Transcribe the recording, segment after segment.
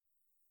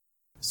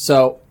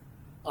So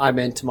I'm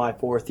into my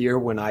 4th year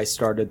when I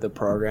started the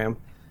program.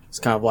 It's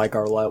kind of like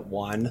our Let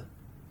 1.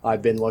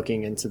 I've been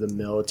looking into the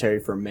military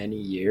for many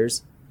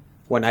years.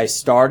 When I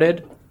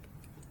started,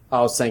 I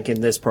was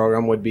thinking this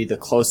program would be the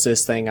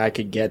closest thing I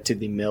could get to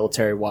the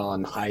military while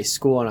in high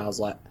school. And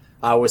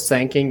I was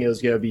thinking it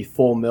was going to be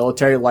full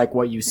military like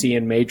what you see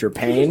in Major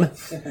Payne.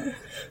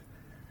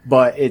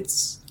 But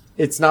it's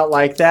not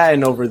like that.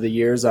 And over the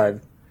years,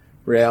 I've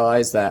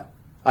realized that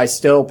I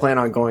still plan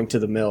on going to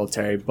the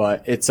military,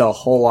 but it's a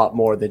whole lot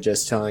more than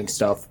just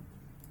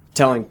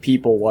telling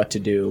people what to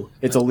do.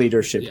 It's a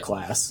leadership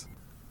class.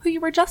 Who you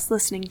were just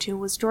listening to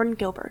was Jordan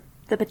Gilbert,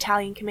 the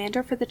battalion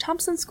commander for the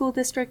Thompson School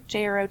District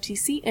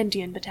JROTC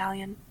Indian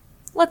Battalion.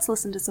 Let's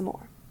listen to some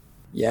more.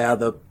 Yeah,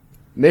 the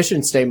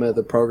mission statement of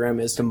the program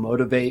is to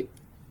motivate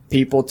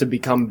people to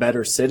become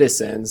better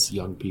citizens.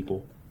 Young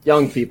people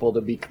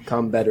to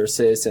become better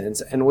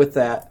citizens. And with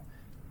that,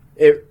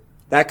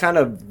 that kind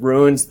of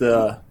ruins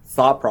the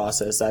thought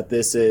process that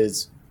this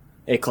is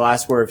a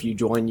class where if you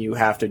join, you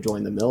have to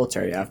join the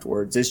military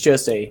afterwards. It's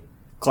just a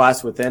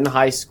class within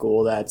high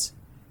school that's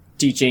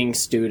teaching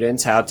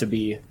students how to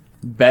be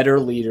better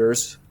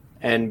leaders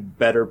and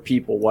better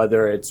people,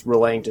 whether it's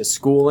relating to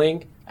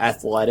schooling,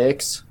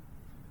 athletics,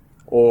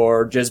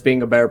 or just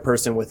being a better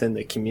person within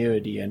the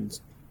community and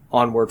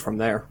onward from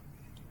there.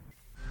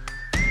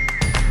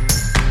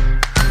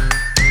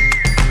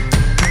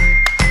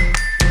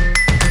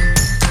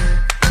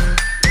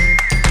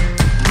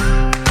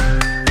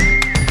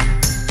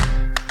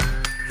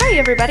 Hey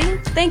everybody,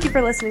 thank you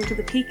for listening to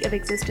the Peak of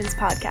Existence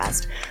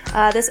podcast.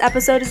 This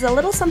episode is a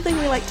little something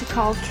we like to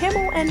call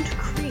Camo and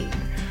Creed.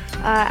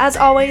 As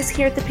always,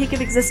 here at the Peak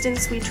of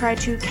Existence, we try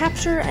to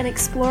capture and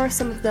explore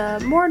some of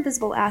the more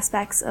invisible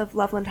aspects of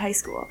Loveland High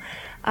School.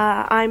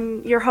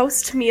 I'm your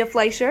host, Mia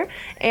Fleischer,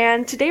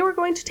 and today we're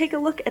going to take a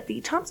look at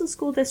the Thompson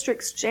School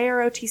District's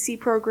JROTC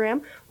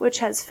program, which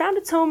has found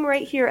its home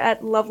right here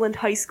at Loveland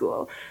High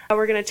School.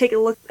 We're going to take a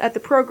look at the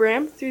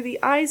program through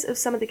the eyes of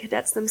some of the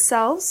cadets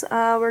themselves.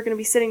 We're going to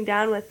be sitting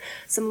down with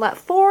some Let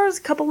 4s,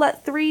 a couple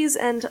Let 3s,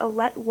 and a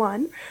Let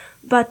 1.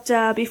 But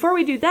before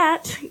we do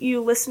that,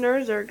 you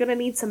listeners are going to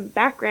need some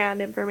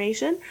background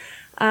information.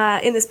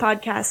 In this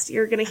podcast,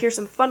 you're going to hear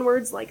some fun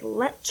words like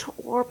LET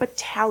or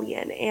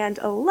battalion. And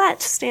a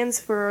LET stands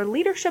for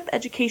Leadership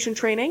Education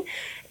Training.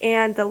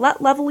 And the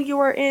LET level you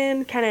are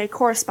in kind of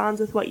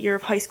corresponds with what year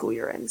of high school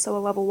you're in. So a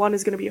level 1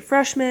 is going to be a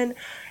freshman,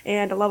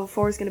 and a level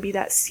 4 is going to be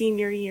that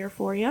senior year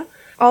for you.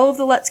 All of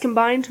the LETs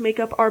combined make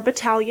up our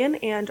battalion,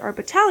 and our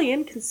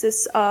battalion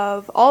consists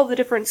of all of the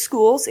different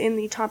schools in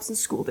the Thompson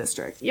School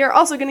District. You're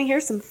also going to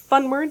hear some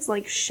fun words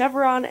like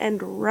chevron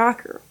and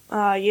rocker.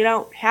 You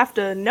don't have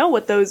to know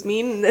what those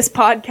mean in this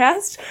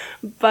podcast,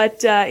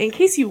 but in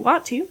case you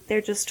want to,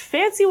 they're just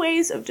fancy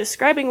ways of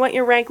describing what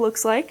your rank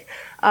looks like.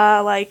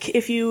 Like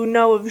if you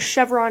know of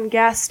Chevron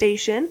gas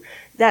station,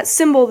 that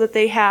symbol that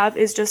they have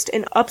is just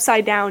an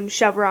upside down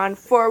chevron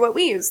for what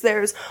we use.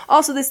 There's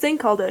also this thing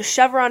called a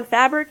chevron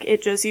fabric.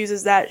 It just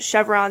uses that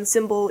chevron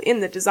symbol in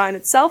the design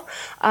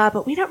itself,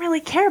 but we don't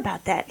really care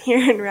about that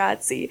here in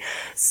ROTC.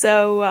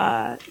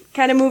 So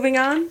kind of moving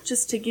on,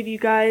 just to give you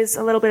guys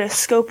a little bit of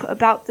scope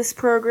about this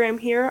program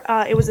here.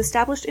 It was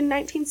established in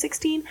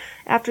 1916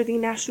 after the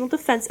National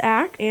Defense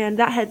Act, and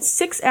that had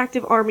 6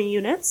 active Army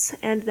units.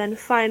 And then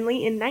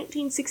finally in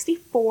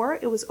 1964,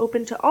 it was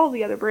open to all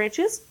the other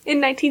branches. In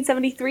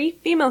 1973,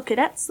 female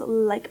cadets,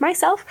 like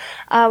myself,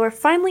 were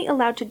finally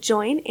allowed to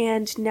join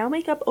and now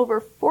make up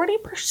over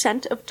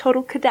 40% of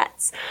total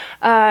cadets.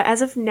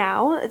 As of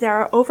now, there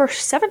are over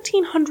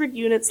 1,700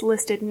 units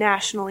listed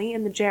nationally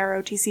in the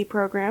JROTC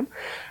program.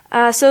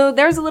 So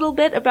there's a little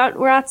bit about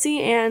ROTC,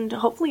 and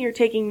hopefully you're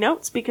taking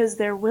notes because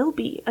there will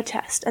be a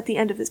test at the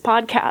end of this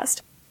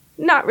podcast.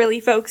 Not really,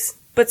 folks,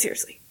 but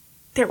seriously,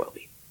 there will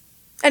be.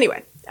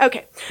 Anyway.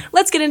 Okay,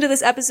 let's get into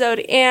this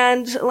episode,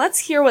 and let's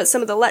hear what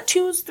some of the Let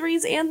 2s,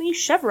 3s, and the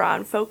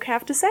Chevron folk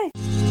have to say.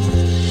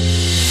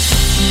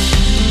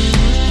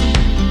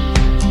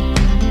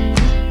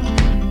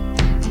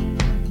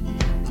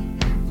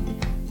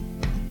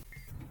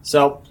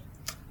 So,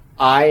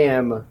 I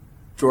am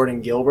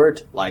Jordan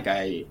Gilbert. Like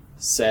I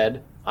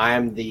said, I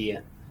am the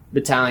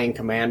battalion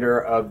commander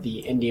of the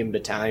Indian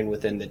Battalion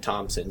within the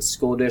Thompson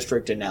School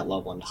District and at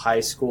Loveland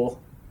High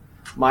School.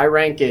 My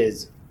rank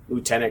is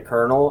Lieutenant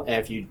Colonel,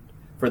 and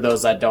for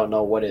those that don't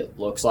know what it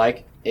looks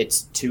like,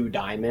 it's 2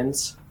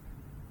 diamonds.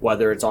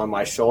 Whether it's on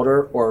my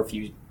shoulder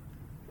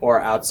or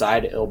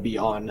outside, it'll be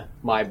on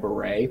my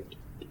beret.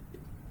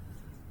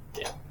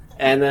 Yeah.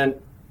 And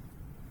then,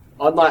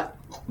 unlike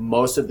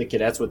most of the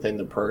cadets within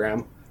the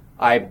program,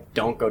 I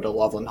don't go to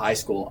Loveland High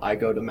School. I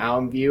go to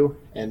Mountain View,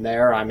 and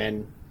there I'm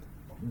in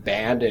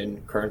band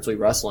and currently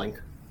wrestling.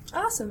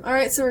 Awesome. All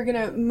right, so we're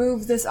going to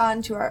move this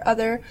on to our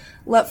other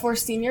Let 4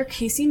 senior,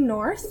 Casey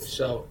North.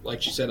 So,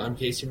 like she said, I'm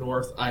Casey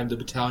North. I'm the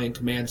Battalion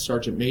Command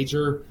Sergeant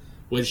Major,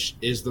 which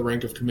is the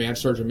rank of Command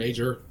Sergeant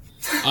Major.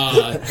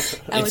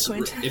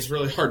 Eloquent. It's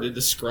really hard to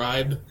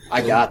describe.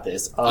 I got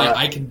this.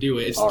 I can do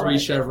it. It's 3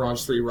 right.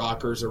 chevrons, 3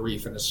 rockers, a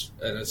reef, and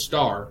a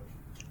star.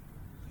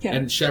 Yeah.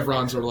 And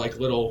chevrons are like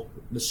little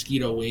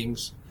mosquito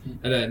wings,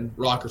 and then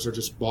rockers are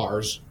just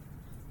bars.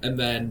 And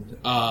then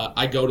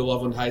I go to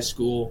Loveland High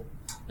School,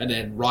 and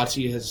then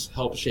ROTC has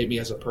helped shape me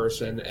as a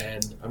person,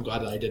 and I'm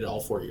glad that I did it all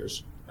 4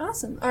 years.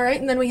 Awesome. All right,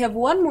 and then we have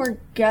one more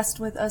guest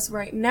with us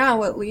right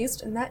now, at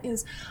least, and that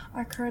is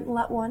our current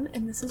Let 1,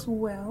 and this is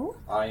Will.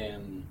 I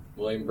am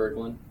William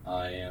Berglund.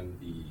 I am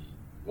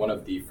one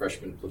of the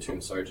freshman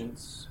platoon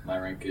sergeants. My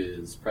rank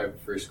is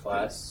Private First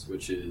Class,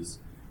 which is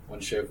 1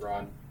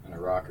 chevron and a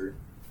rocker.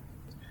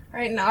 All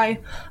right, and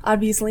I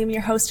obviously am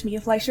your host, Mia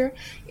Fleischer,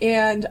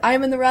 and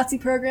I'm in the ROTC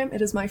program.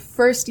 It is my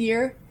first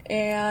year,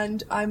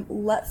 and I'm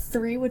Let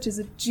 3, which is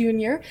a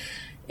junior.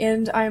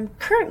 And I'm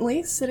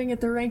currently sitting at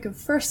the rank of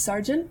First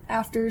Sergeant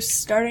after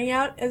starting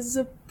out as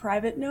a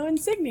private no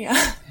insignia.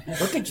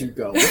 Look at you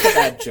go. Look at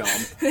that jump.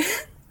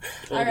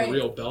 All All right. the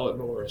real Bella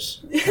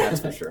Norris.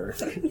 That's for sure.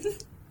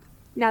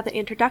 Now the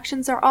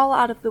introductions are all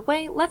out of the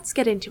way, let's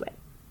get into it.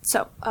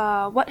 So,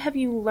 what have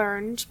you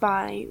learned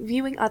by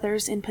viewing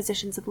others in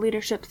positions of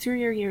leadership through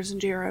your years in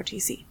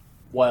JROTC?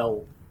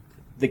 Well,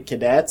 the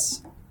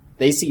cadets,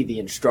 they see the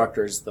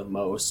instructors the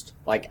most.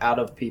 Like, out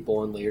of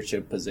people in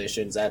leadership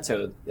positions, that's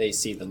who they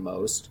see the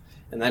most.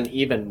 And then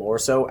even more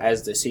so,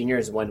 as the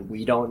seniors, when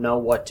we don't know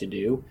what to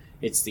do,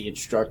 it's the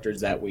instructors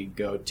that we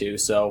go to.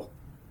 So,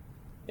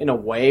 in a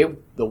way,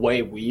 the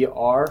way we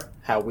are,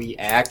 how we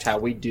act, how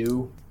we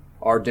do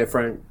our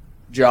different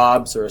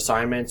jobs or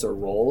assignments or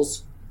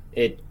roles,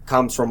 it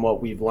comes from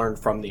what we've learned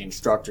from the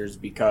instructors,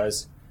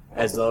 because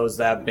as those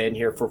that have been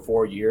here for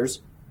 4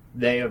 years,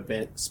 they have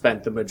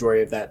spent the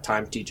majority of that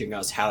time teaching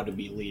us how to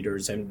be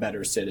leaders and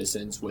better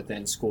citizens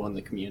within school and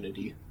the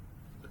community.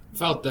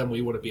 Without them,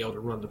 we wouldn't be able to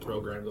run the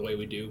program the way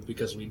we do,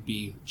 because we'd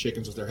be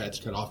chickens with their heads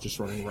cut off just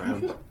running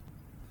around.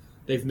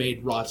 They've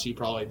made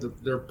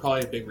ROTC they're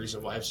probably a big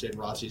reason why I've stayed in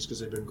ROTC, is because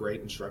they've been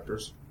great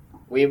instructors.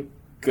 We have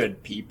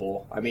good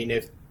people. I mean,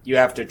 if you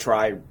have to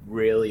try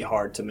really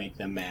hard to make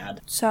them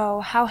mad. So,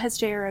 how has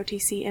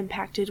JROTC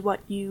impacted what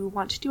you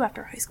want to do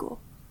after high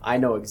school? I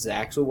know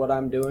exactly what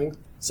I'm doing.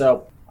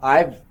 So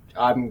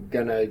I'm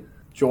gonna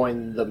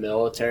join the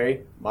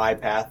military. My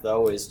path,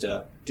 though, is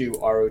to do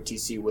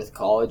ROTC with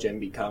college and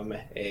become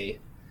a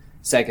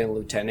second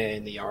lieutenant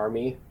in the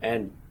Army.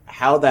 And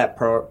how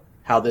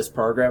this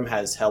program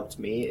has helped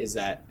me is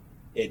that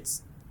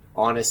it's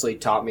honestly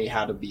taught me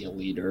how to be a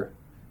leader.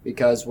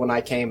 Because when I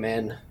came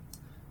in,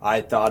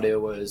 I thought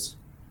it was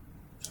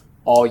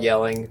all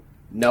yelling,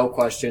 no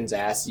questions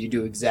asked. You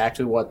do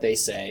exactly what they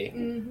say.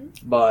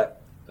 Mm-hmm.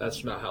 But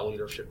that's not how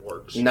leadership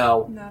works.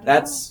 No,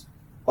 that's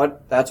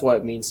what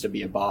it means to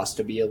be a boss,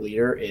 to be a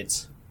leader.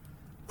 It's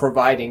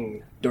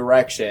providing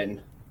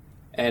direction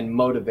and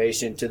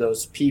motivation to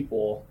those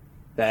people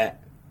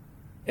that,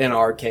 in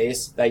our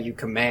case, that you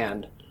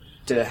command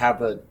to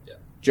have a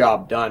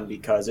job done,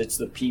 because it's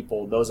the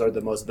people. Those are the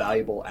most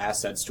valuable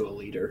assets to a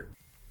leader.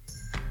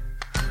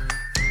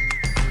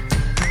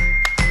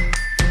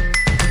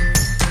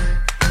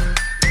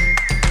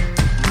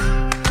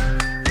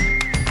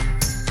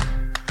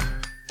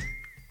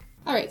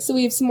 All right, so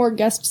we have some more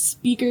guest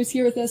speakers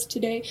here with us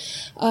today.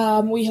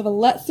 We have a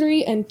Let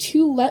 3 and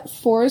 2 Let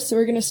 4, so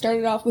we're going to start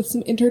it off with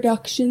some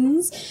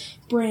introductions.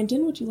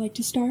 Brandon, would you like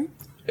to start?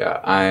 Yeah,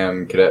 I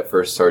am Cadet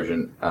First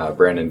Sergeant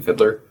Brandon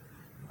Fiddler.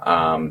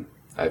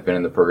 I've been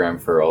in the program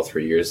for all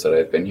 3 years that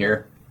I've been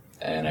here,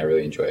 and I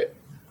really enjoy it.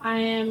 I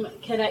am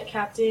Cadet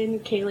Captain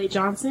Kaylee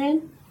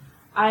Johnson.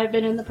 I've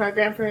been in the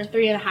program for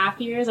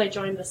 3.5 years. I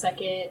joined the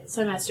second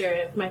semester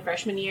of my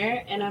freshman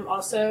year, and I'm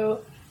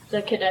also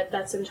the cadet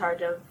that's in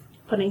charge of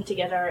putting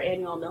together our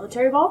annual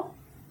military ball.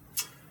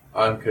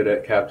 I'm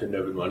Cadet Captain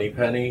Nevin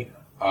Moneypenny.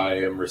 I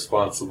am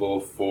responsible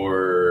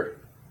for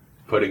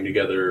putting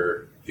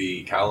together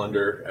the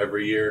calendar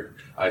every year.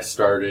 I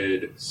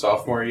started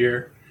sophomore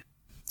year.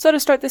 So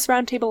to start this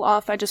roundtable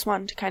off, I just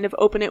wanted to kind of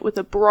open it with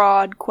a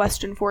broad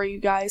question for you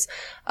guys.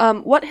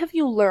 What have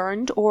you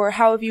learned, or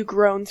how have you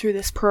grown through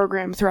this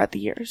program throughout the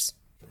years?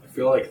 I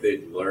feel like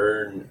they'd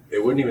learn,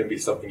 it wouldn't even be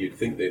something you'd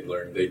think they'd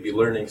learn. They'd be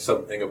learning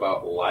something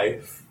about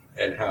life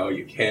and how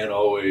you can't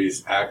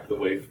always act the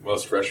way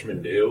most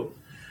freshmen do.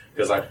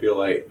 Because I feel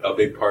like a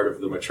big part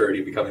of the maturity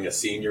of becoming a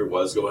senior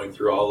was going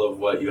through all of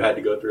what you had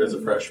to go through as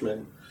a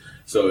freshman.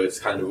 So it's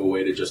kind of a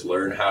way to just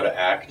learn how to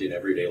act in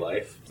everyday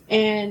life.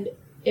 And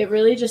it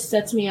really just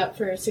sets me up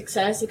for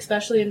success,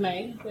 especially in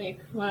my,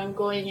 when I'm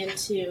going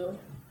into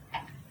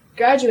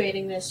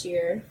graduating this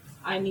year.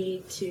 I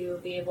need to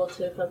be able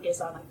to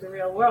focus on the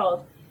real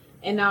world.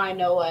 And now I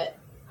know what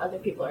other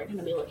people are going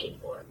to be looking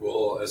for.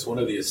 Well, as one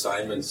of the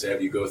assignments, they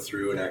have you go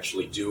through and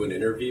actually do an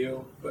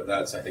interview, but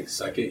that's, I think,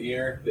 second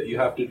year that you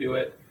have to do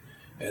it.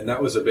 And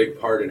that was a big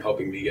part in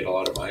helping me get a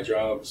lot of my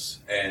jobs.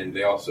 And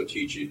they also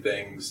teach you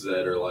things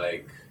that are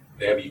like,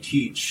 they have you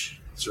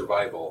teach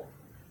survival.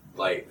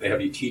 Like, they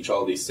have you teach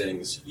all these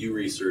things, you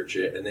research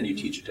it, and then you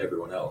teach it to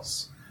everyone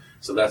else.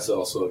 So that's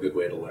also a good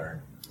way to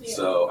learn. Yeah.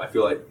 So I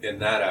feel like in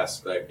that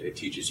aspect, it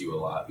teaches you a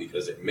lot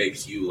because it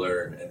makes you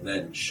learn and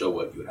then show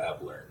what you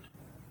have learned.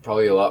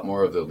 Probably a lot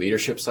more of the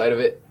leadership side of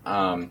it,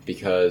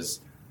 because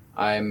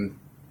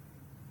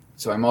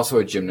So I'm also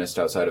a gymnast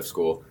outside of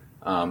school,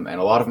 and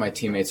a lot of my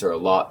teammates are a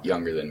lot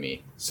younger than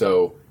me.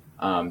 So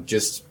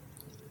just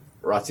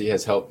ROTC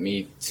has helped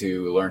me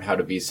to learn how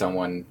to be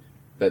someone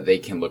that they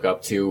can look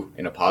up to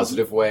in a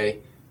positive way,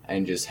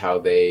 and just how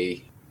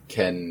they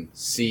can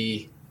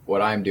see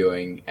what I'm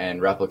doing and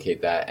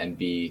replicate that and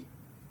be,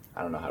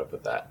 I don't know how to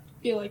put that.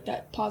 Be like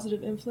that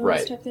positive influence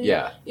Right. type thing?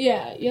 Yeah.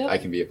 Yeah, yep. I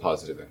can be a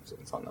positive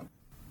influence on them.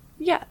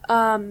 Yeah,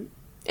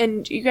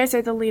 and you guys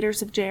are the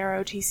leaders of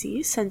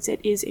JROTC since it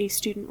is a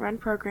student-run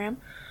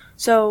program.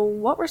 So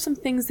what were some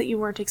things that you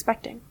weren't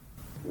expecting?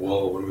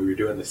 Well, when we were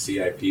doing the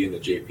CIP and the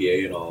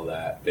JPA and all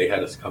that, they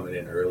had us coming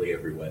in early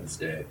every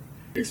Wednesday,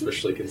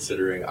 especially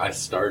considering I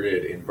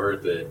started in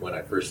Berthoud when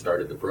I first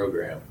started the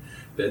program.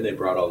 Then they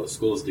brought all the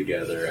schools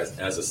together.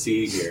 As a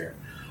senior,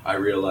 I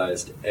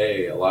realized,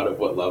 A, a lot of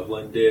what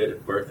Loveland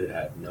did, Berthoud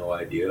had no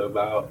idea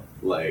about.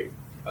 Like,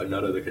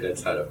 none of the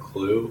cadets had a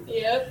clue.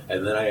 Yep.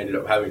 And then I ended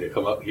up having to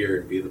come up here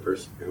and be the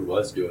person who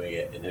was doing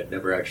it and had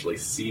never actually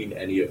seen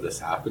any of this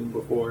happen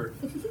before.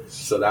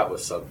 So that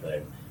was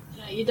something.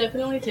 Yeah, you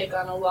definitely take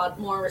on a lot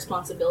more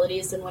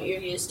responsibilities than what you're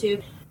used to.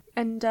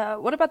 And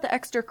what about the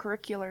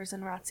extracurriculars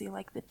in ROTC,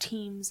 like the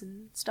teams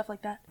and stuff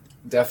like that?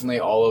 Definitely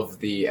all of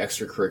the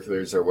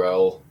extracurriculars are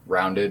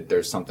well-rounded.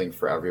 There's something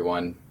for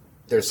everyone.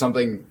 There's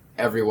something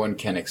everyone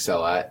can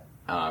excel at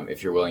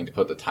if you're willing to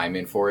put the time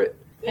in for it.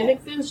 I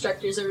think the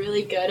instructors are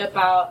really good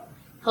about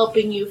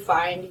helping you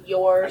find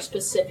your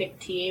specific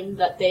team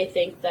that they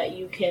think that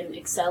you can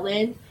excel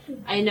in.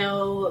 I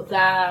know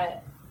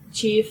that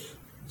Chief,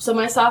 so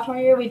my sophomore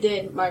year we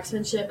did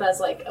marksmanship as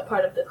like a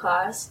part of the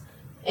class,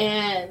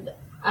 and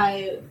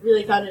I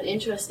really found an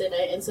interest in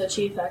it, and so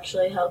Chief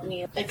actually helped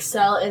me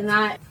excel in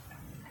that.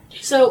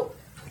 So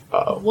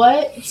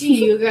what do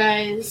you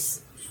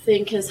guys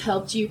think has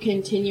helped you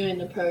continue in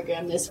the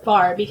program this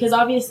far? Because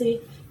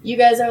obviously you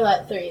guys are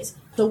Let 3s.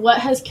 So what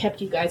has kept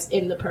you guys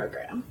in the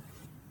program?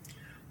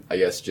 I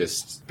guess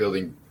just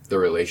building the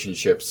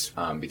relationships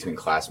between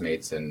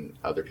classmates and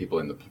other people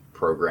in the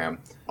program.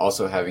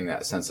 Also having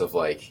that sense of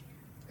like,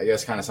 I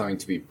guess kind of something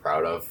to be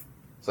proud of.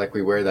 It's like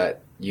we wear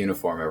that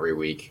uniform every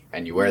week,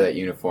 and you wear that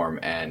uniform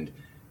and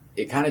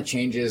it kind of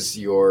changes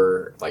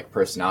your like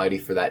personality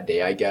for that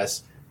day, I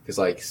guess. Because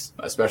like,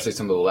 especially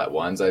some of the Let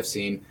 1s I've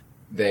seen,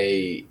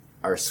 they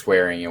are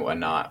swearing and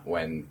whatnot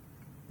when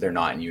they're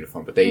not in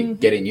uniform, but they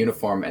get in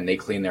uniform and they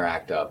clean their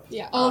act up.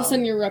 Yeah, all of a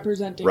sudden you're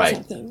representing right.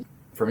 something.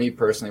 For me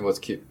personally, what's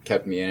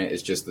kept me in it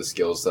is just the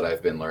skills that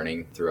I've been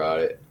learning throughout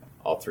it,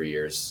 all 3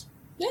 years.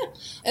 Yeah.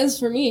 As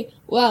for me,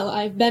 well,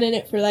 I've been in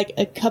it for like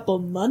a couple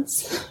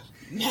months,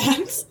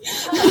 max.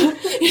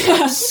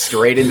 Yeah.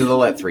 Straight into the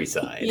Let 3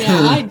 side.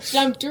 Yeah, I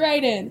jumped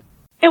right in.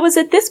 It was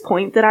at this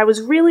point that I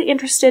was really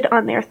interested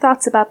on their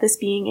thoughts about this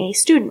being a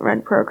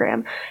student-run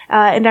program,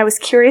 and I was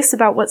curious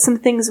about what some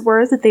things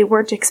were that they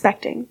weren't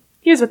expecting.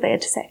 Here's what they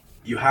had to say.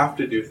 You have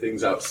to do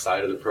things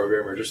outside of the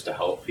program or just to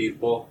help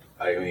people.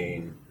 I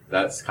mean,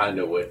 that's kind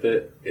of with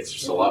it. It's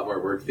just a lot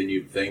more work than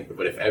you'd think,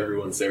 but if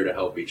everyone's there to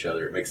help each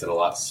other, it makes it a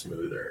lot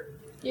smoother.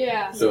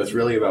 Yeah. So it's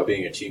really about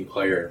being a team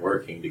player and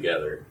working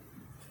together.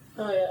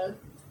 Oh, yeah.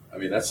 I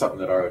mean, that's something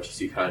that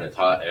ROTC kind of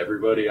taught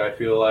everybody, I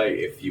feel like.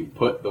 If you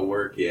put the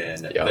work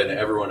in, then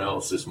everyone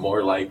else is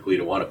more likely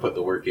to want to put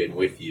the work in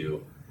with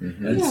you.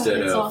 Mm-hmm.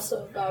 Instead It's of,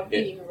 also about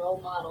being role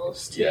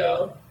models, too.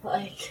 Yeah.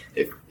 Like,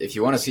 if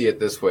you want to see it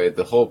this way,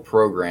 the whole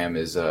program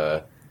is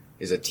a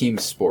team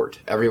sport.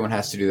 Everyone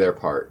has to do their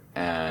part,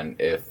 and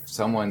if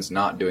someone's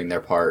not doing their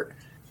part,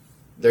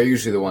 they're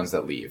usually the ones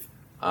that leave.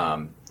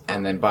 And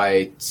then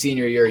by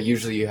senior year,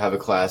 usually you have a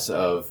class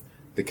of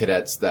the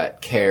cadets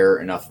that care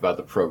enough about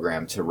the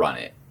program to run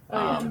it.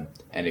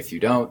 And if you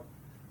don't,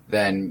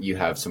 then you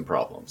have some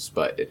problems,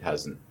 but it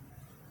hasn't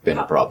been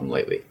a problem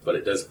lately. but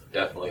it does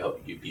definitely help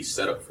you be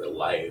set up for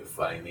life.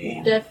 I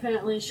mean,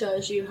 definitely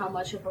shows you how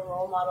much of a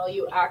role model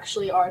you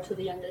actually are to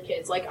the younger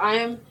kids. Like, I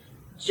am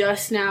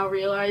just now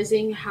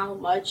realizing how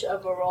much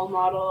of a role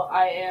model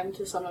I am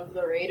to some of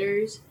the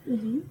Raiders.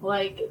 Mm-hmm.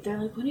 Like, they're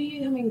like, when are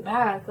you coming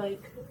back?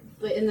 Like,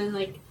 and then,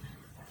 like,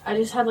 I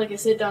just had, like, a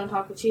sit-down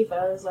talk with Chief.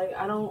 I was like,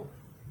 I don't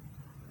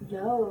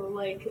know.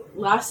 Like,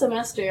 last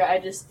semester, I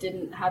just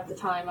didn't have the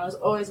time. I was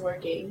always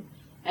working.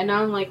 And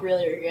now I'm, like,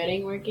 really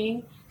regretting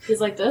working. He's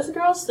like, those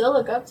girls still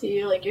look up to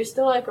you. Like, you're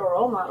still, like, a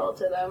role model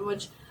to them.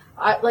 Which,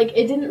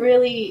 it didn't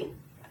really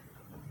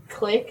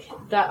click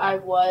that I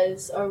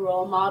was a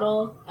role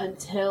model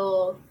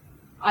until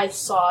I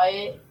saw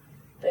it,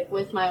 like,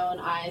 with my own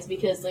eyes.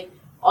 Because, like,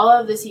 all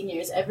of the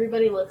seniors,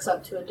 everybody looks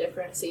up to a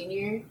different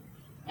senior.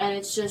 And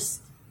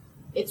it's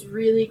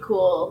really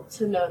cool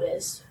to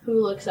notice who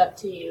looks up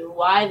to you,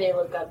 why they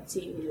look up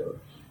to you,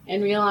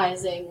 and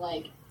realizing,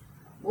 like,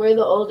 we're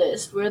the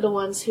oldest. We're the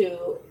ones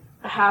who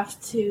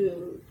have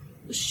to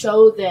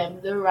show them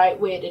the right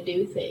way to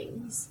do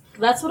things.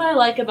 That's what I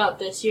like about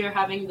this year,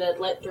 having the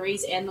Let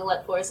 3s and the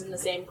Let 4s in the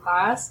same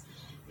class,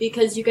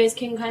 because you guys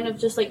can kind of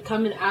just, like,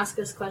 come and ask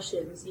us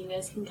questions. You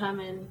guys can come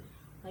and,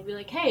 like, be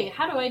like, hey,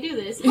 how do I do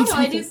this? How do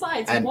I do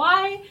slides? And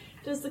Why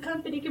does the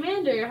company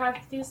commander have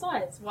to do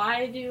slides?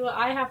 Why do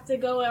I have to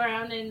go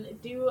around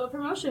and do a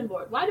promotion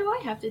board? Why do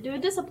I have to do a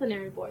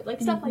disciplinary board?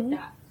 Like, stuff like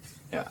that.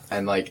 Yeah,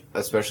 and like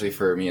especially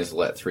for me as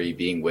Let 3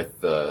 being with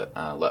the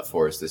Let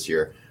 4s this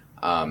year,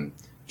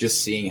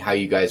 just seeing how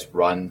you guys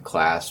run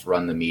class,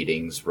 run the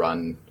meetings,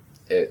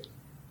 it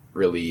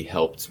really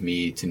helped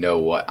me to know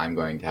what I'm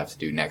going to have to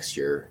do next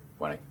year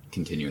when I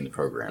continue in the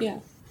program. Yeah.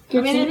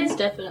 I mean, it is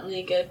definitely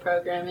a good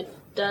program. It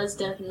does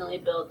definitely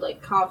build,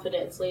 like,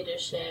 confidence,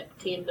 leadership,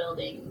 team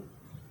building.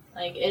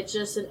 Like, it's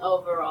just an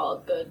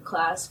overall good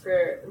class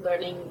for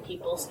learning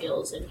people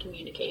skills and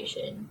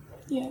communication.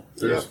 Yeah.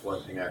 There's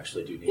one thing I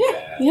actually do need Yeah.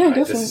 to add. Yeah, go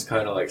This for is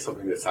kind of like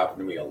something that's happened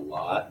to me a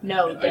lot.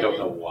 No, and I don't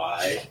know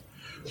why.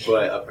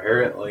 But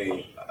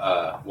apparently,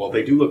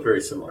 they do look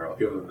very similar. I'll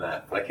give them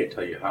that. But I can't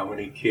tell you how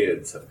many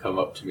kids have come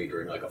up to me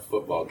during like a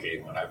football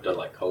game when I've done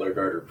like color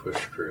guard or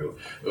push crew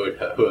who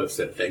have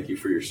said thank you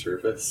for your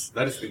service.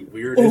 That is the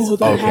weirdest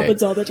that Okay.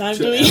 happens all the time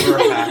to to me.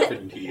 ever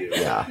happen to you.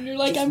 Yeah. And you're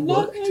like, Just I'm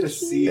not look to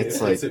see It's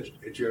if like-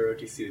 it's your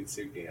OTC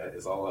insignia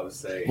is all I'm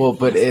saying. Well,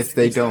 but if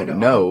they It's kinda don't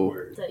know,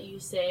 awkward. That you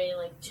say,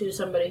 like, to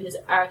somebody who's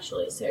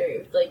actually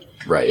served. Like,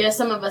 right? yes,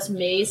 some of us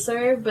may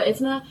serve, but it's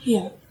not.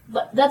 Yeah.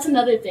 But that's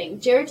another thing.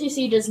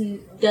 JROTC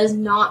does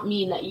not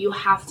mean that you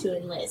have to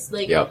enlist.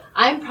 Like, Yep.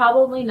 I'm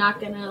probably not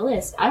going to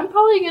enlist. I'm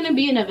probably going to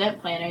be an event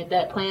planner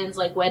that plans,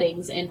 like,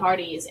 weddings and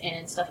parties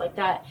and stuff like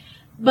that.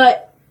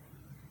 But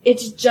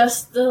it's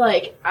just the,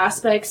 like,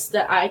 aspects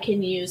that I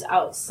can use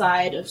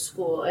outside of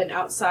school and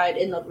outside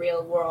in the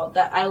real world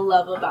that I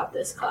love about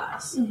this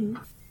class.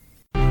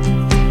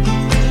 Mm-hmm.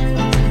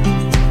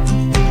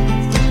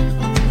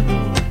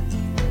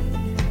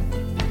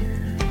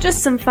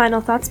 Just some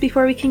final thoughts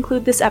before we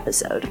conclude this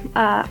episode.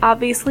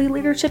 Obviously,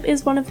 leadership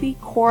is one of the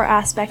core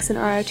aspects in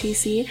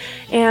ROTC,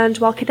 and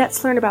while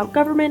cadets learn about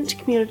government,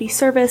 community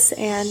service,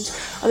 and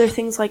other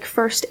things like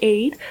first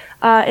aid,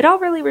 it all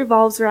really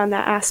revolves around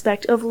that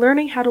aspect of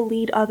learning how to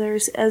lead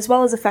others as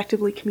well as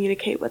effectively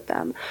communicate with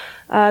them.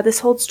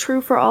 This holds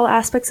true for all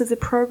aspects of the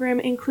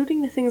program,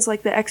 including the things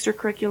like the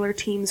extracurricular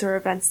teams or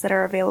events that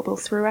are available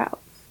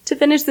throughout. To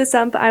finish this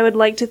up, I would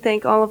like to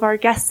thank all of our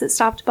guests that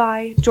stopped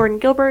by: Jordan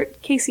Gilbert,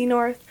 Casey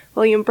North,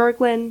 William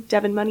Berglund,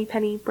 Devin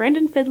Moneypenny,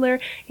 Brandon Fiddler,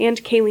 and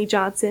Kaylee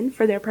Johnson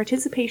for their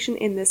participation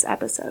in this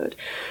episode.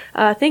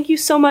 Thank you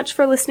so much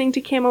for listening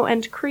to Camo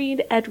and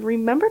Creed, and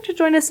remember to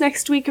join us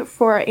next week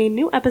for a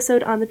new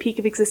episode on the Peak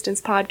of Existence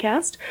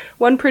podcast,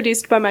 one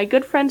produced by my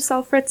good friend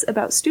Saul Fritz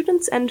about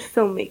students and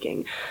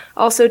filmmaking.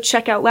 Also,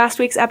 check out last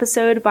week's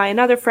episode by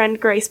another friend,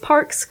 Grace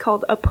Parks,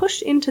 called A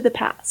Push into the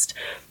Past.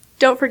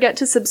 Don't forget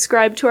to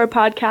subscribe to our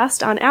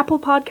podcast on Apple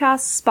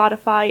Podcasts,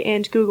 Spotify,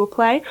 and Google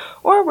Play,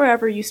 or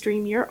wherever you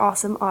stream your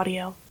awesome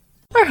audio.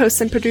 Our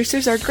hosts and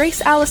producers are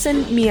Grace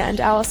Allison, Mia and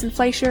Allison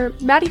Fleischer,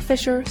 Maddie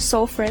Fisher,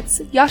 Sol Fritz,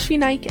 Yashvi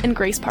Naik, and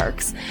Grace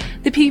Parks.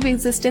 The Peak of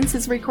Existence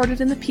is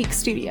recorded in the Peak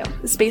Studio,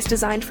 a space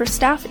designed for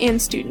staff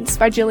and students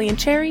by Jillian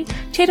Cherry,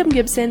 Tatum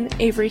Gibson,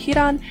 Avery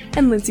Hiran,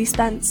 and Lindsay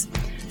Spence.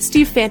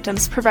 Steve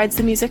Phantoms provides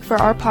the music for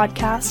our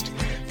podcast.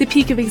 The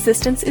Peak of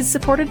Existence is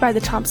supported by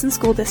the Thompson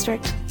School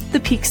District. The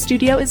Peak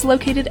Studio is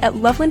located at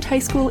Loveland High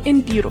School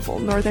in beautiful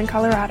northern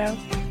Colorado.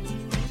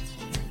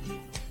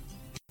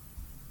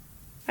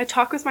 I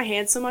talk with my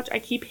hands so much I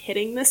keep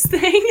hitting this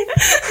thing.